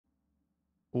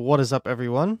What is up,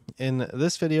 everyone? In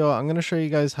this video, I'm going to show you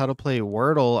guys how to play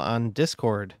Wordle on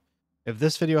Discord. If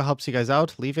this video helps you guys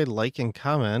out, leave a like and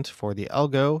comment for the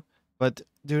algo, but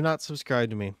do not subscribe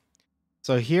to me.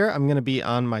 So here, I'm going to be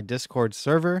on my Discord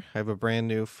server. I have a brand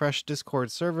new, fresh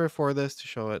Discord server for this to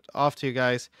show it off to you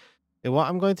guys. And what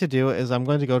I'm going to do is I'm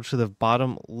going to go to the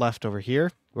bottom left over here,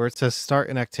 where it says Start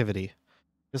an Activity.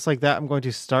 Just like that, I'm going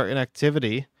to start an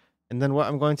activity. And then what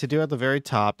I'm going to do at the very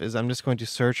top is I'm just going to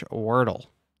search Wordle.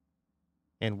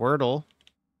 And Wordle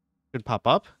should pop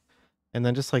up. And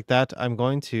then just like that, I'm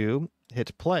going to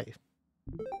hit play.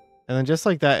 And then just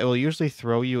like that, it will usually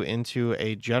throw you into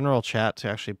a general chat to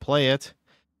actually play it.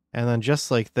 And then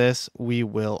just like this, we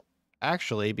will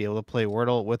actually be able to play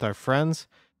Wordle with our friends.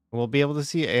 We'll be able to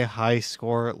see a high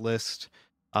score list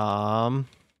for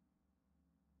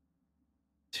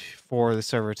the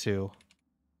server too.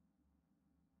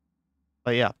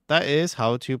 But yeah, that is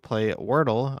how to play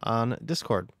Wordle on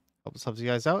Discord. Hope this helps you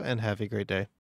guys out and have a great day.